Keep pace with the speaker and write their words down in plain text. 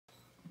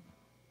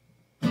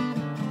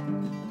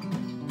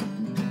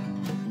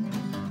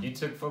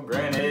took for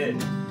granted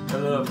the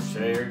love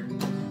shared.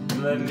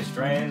 You left me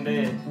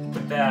stranded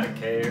without a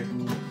care.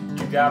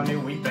 You got me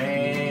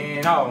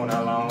weeping all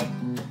night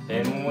long,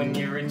 and when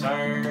you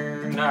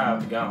return,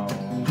 I'll be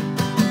gone.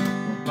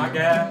 My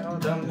gal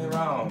done me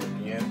wrong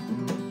again.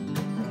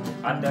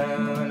 I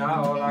done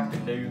all I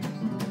could do.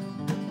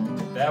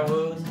 That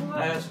was the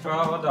last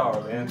straw,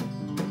 darling.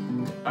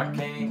 I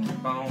can't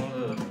keep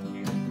on loving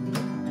you.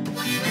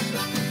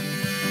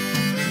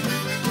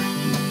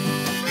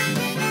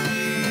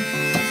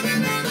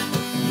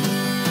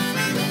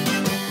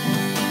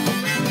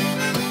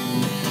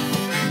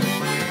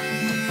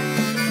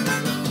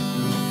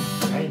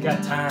 I ain't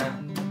got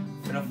time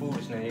for no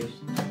foolishness.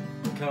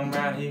 Come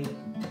round here,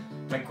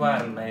 make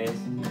quite a mess.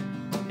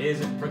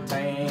 Is it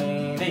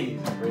pretend?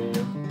 Is it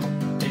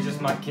real? It's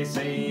just my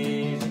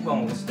kisses you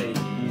wanna steal.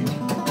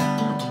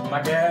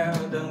 My gal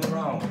done me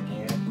wrong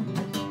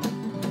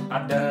again.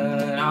 I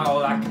done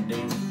all I could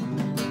do.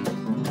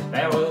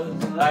 That was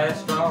the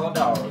last straw,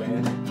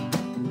 darling.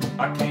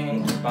 I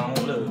can't keep on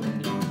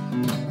loving you.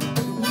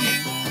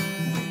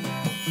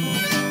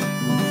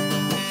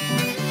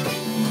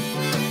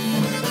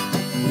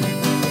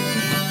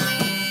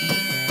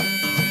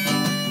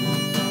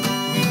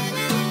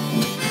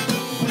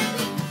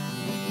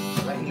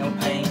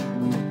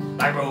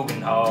 Like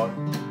broken heart,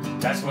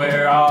 that's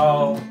where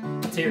all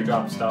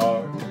teardrops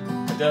start.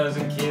 It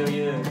doesn't kill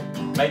you,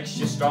 makes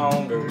you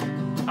stronger.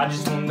 I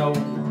just wanna know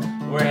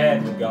where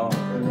have you gone,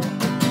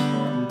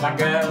 girl? My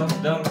girl's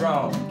done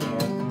wrong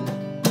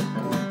again.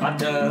 I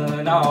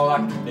done all I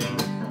could do.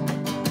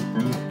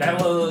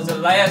 That was the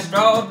last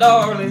straw,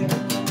 darling.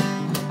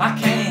 I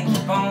can't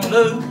keep on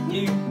loving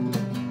you.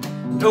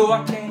 No,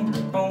 I can't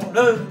keep on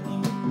loving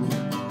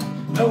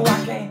you. No,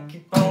 I can't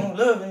keep on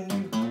loving you.